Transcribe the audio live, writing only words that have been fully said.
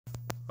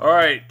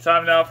Alright,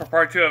 time now for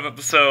part 2 of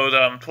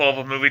episode 12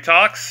 of Movie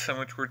Talks, in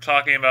which we're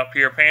talking about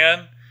Peter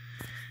Pan.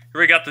 Here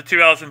we got the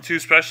 2002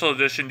 special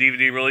edition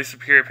DVD release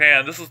of Peter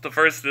Pan. This was the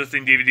first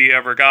Disney DVD I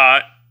ever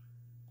got,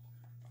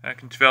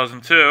 back in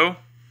 2002.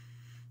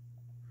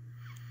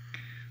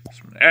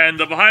 And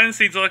the behind the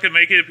scenes look at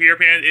making of Peter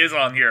Pan is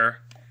on here.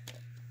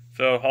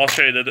 So I'll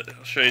show you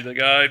the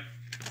guide.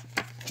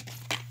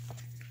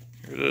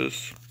 Here it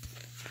is.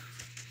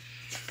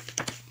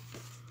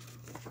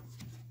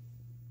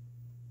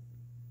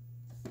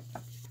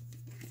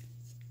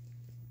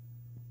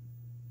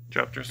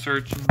 Chapter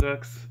search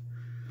index.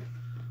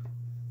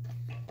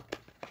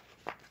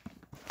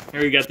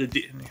 Here we got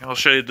I'll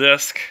show you the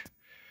disc.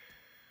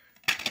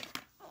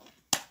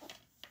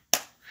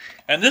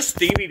 And this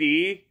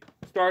DVD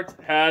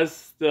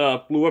has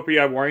the blue up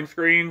wine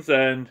screens,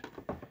 and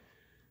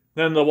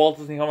then the Walt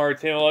Disney Home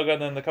Entertainment logo,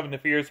 and then the Coming to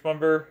Fears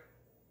bumper.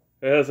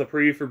 It has a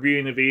preview for Beauty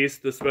and the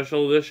Beast, the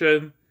special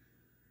edition.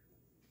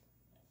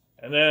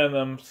 And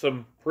then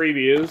some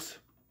previews.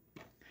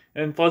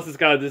 And plus it's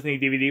got a Disney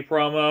DVD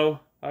promo,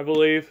 I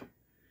believe.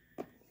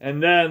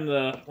 And then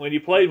when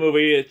you play the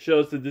movie, it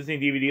shows the Disney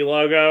DVD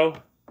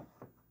logo.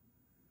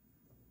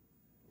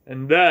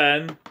 And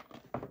then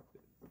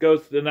it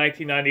goes to the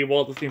 1990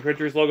 Walt Disney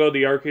Pictures logo,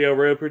 the RKO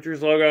Royal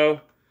Pictures logo.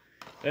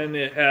 And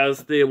it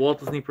has the Walt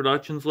Disney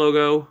Productions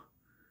logo.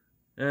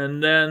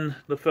 And then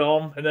the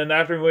film. And then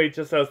after the movie, it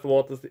just has the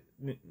Walt Disney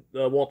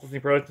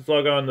Productions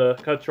logo and the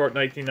cut short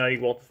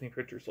 1990 Walt Disney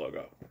Pictures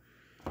logo.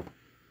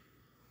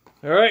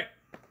 Alright.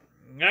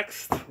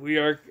 Next, I'm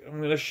going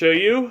to show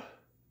you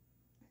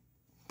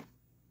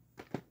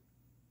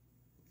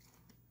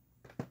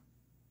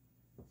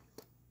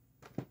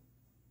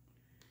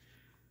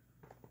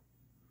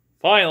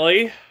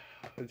finally,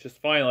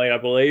 I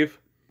believe,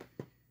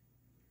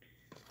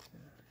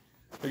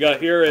 we got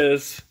here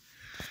is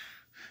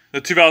the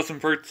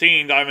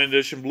 2013 Diamond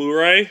Edition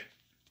Blu-ray.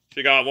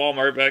 She got at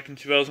Walmart back in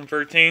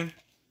 2013.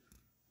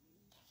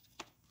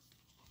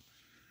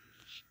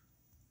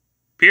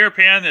 Peter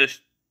Pan is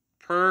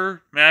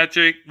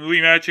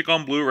Movie Magic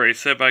on Blu-ray,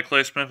 set by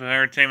Clay Smith of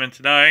Entertainment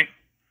Tonight.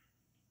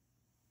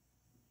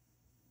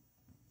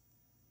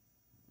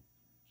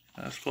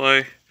 Let's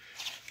play.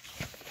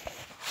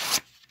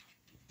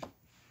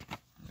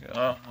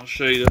 Yeah, I'll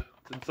show you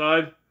what's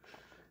inside.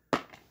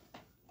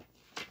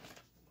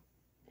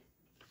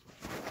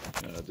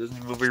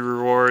 Disney Movie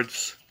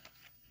Rewards.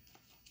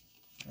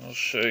 I'll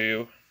show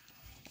you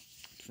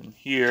what's in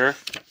here.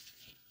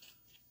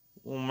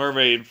 Little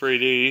Mermaid in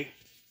 3D.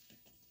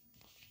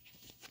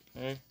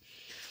 Okay.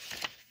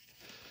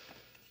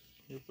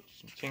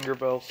 Some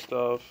Tinkerbell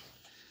stuff.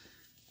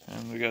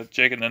 And we got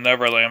Jake and the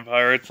Neverland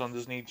Pirates on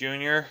Disney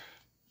Junior.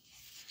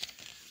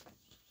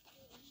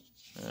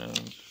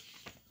 And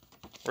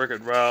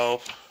Wreck-It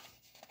Ralph.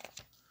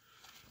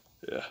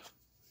 Yeah,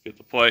 get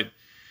the point.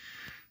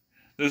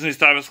 Disney's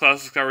Timeless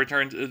Classics got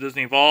returned to the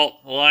Disney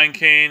Vault. The Lion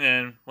King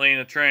and Lane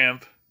the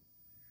Tramp.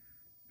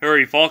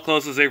 Hurry, fall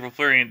closes April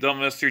 30th. Don't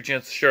miss your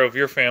chance to share with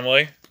your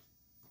family.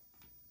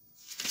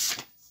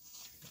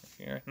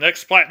 Here.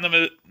 Next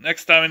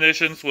time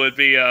editions would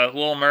be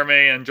Little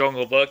Mermaid and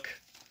Jungle Book.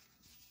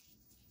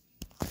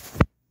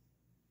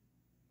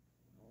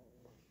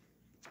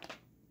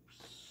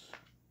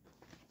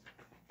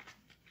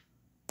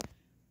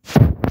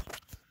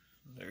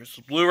 There's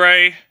the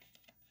Blu-ray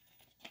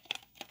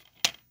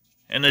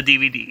and the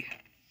DVD.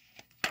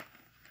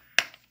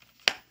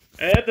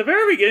 And at the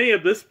very beginning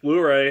of this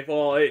Blu-ray,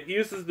 well, it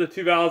uses the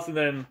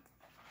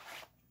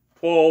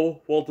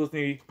 2012 Walt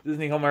Disney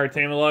Home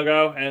Entertainment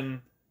logo,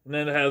 and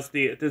then it has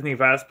the Disney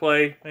Fast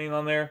Play thing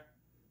on there,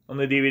 on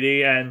the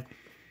DVD, and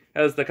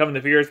has the Coming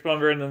to Fears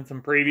bumper, and then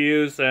some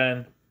previews,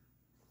 and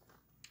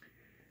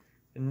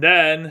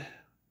then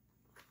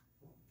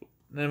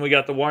we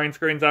got the wine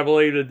screens, I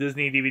believe, the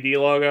Disney DVD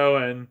logo,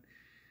 and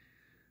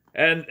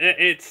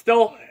it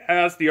still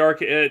has the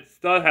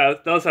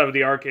does have the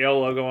RKO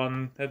logo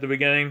on at the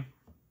beginning,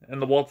 and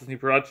the Walt Disney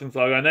Productions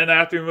logo, and then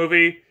after the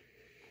movie,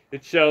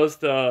 it shows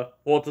the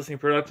Walt Disney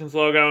Productions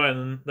logo,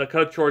 and the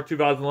cut short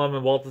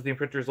 2011 Walt Disney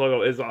Pictures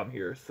logo is on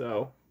here.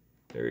 So,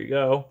 there you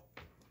go.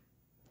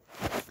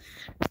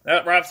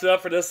 That wraps it up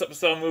for this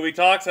episode of Movie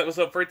Talks.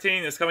 Episode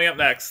 13 is coming up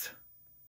next.